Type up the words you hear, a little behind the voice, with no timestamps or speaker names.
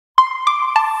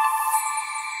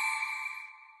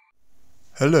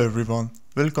Hello everyone,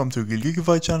 welcome to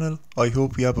gilgeekify channel. I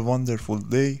hope you have a wonderful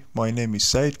day. My name is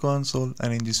Said Console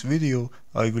and in this video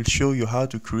I will show you how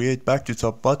to create back to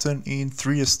top button in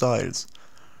 3 styles: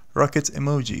 rocket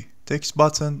emoji, text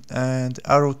button and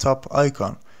arrow top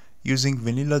icon using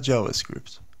vanilla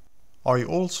JavaScript. I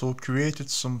also created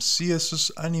some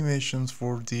CSS animations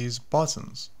for these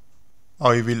buttons.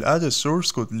 I will add a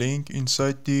source code link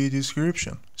inside the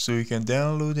description so you can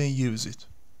download and use it.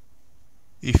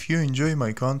 If you enjoy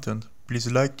my content,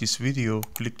 please like this video,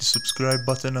 click the subscribe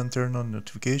button and turn on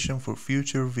notification for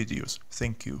future videos.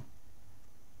 Thank you.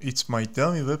 It's my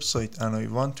dummy website and I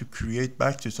want to create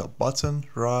back to top button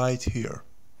right here.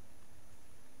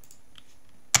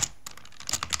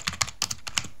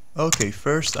 Okay,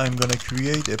 first I'm gonna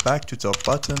create a back to top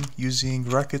button using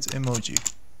rocket emoji.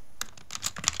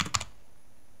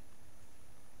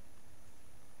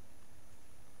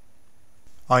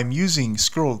 I'm using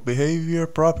scroll behavior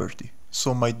property,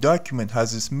 so my document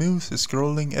has a smooth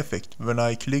scrolling effect when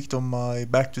I clicked on my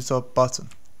back to top button.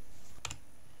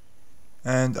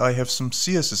 And I have some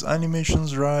CSS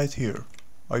animations right here.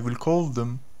 I will call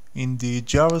them in the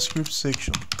JavaScript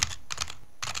section.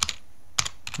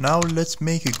 Now let's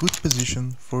make a good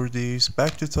position for this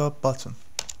back to top button.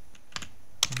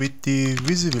 With the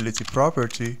visibility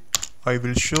property, I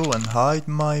will show and hide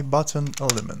my button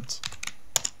element.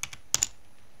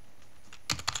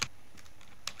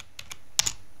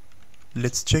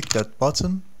 Let's check that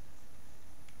button.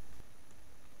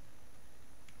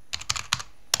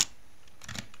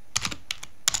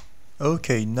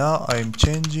 Okay, now I'm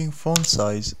changing font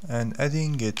size and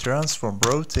adding a transform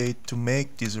rotate to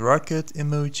make this rocket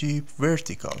emoji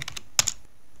vertical.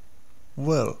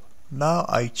 Well, now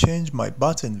I change my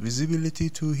button visibility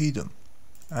to hidden,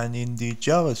 and in the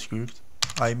JavaScript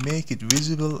I make it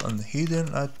visible and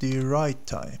hidden at the right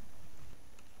time.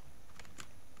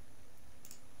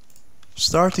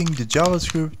 Starting the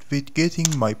JavaScript with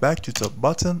getting my back to top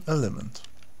button element.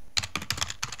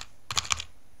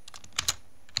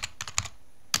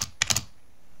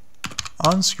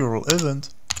 OnScroll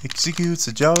event executes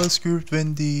a JavaScript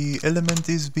when the element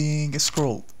is being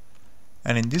scrolled,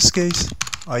 and in this case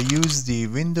I use the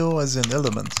window as an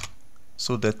element,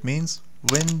 so that means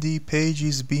when the page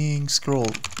is being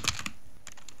scrolled.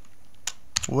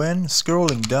 When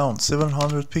scrolling down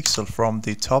 700 pixels from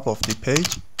the top of the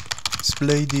page,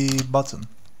 display the button.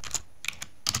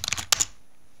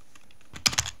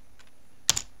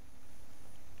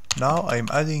 Now I'm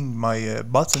adding my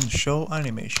button show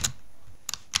animation.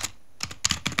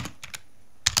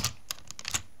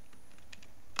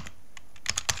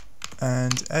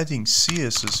 And adding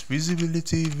CSS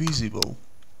visibility visible.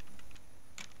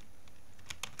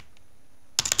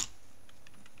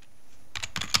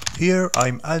 Here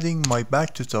I'm adding my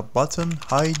back to top button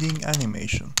hiding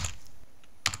animation.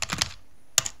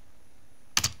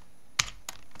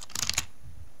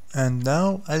 And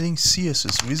now adding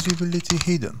CSS visibility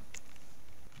hidden.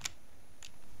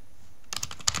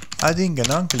 Adding an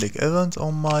on-click event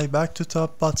on my back to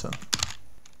top button.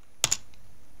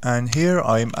 And here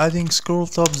I am adding scroll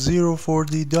top 0 for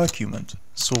the document,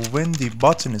 so when the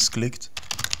button is clicked,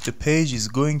 the page is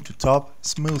going to top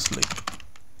smoothly.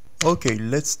 Okay,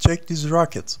 let's check this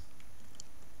rocket.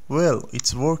 Well,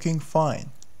 it's working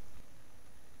fine.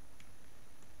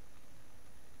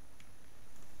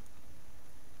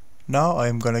 Now I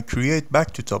am gonna create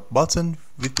back to top button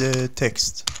with the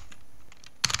text.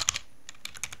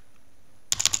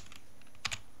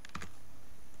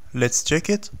 Let's check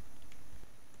it.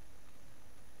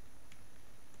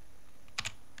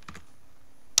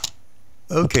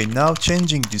 Okay, now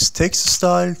changing this text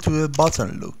style to a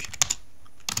button look.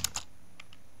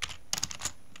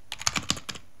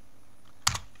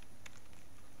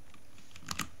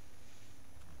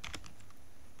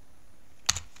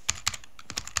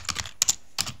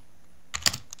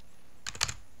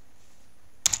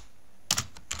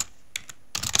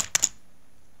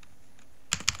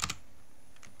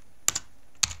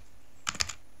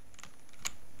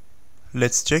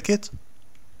 Let's check it.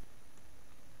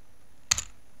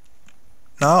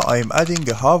 Now I am adding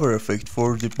a hover effect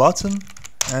for the button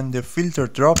and the filter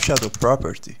drop shadow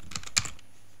property.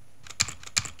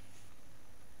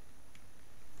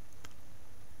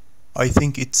 I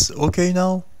think it's okay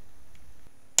now.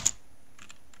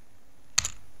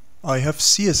 I have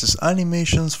CSS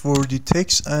animations for the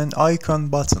text and icon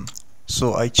button,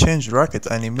 so I changed rocket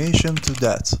animation to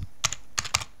that.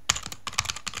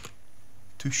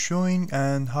 To showing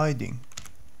and hiding.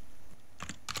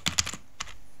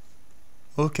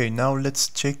 Okay, now let's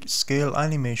check scale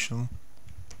animation.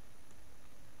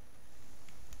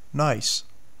 Nice.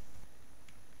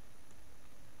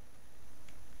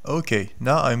 Okay,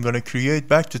 now I'm gonna create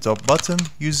back to top button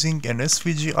using an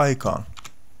SVG icon.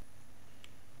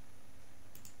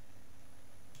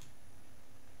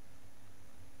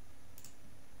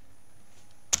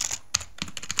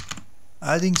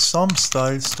 Adding some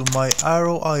styles to my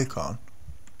arrow icon.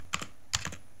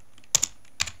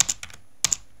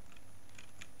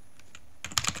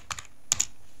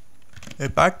 A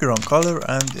background color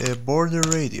and a border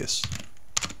radius.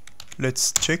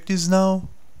 Let's check this now.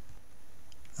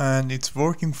 And it's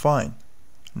working fine.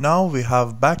 Now we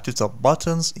have back to top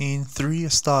buttons in 3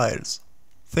 styles.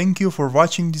 Thank you for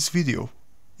watching this video.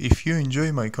 If you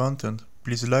enjoy my content,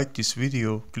 please like this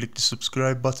video, click the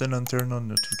subscribe button and turn on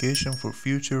notification for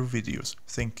future videos.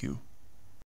 Thank you.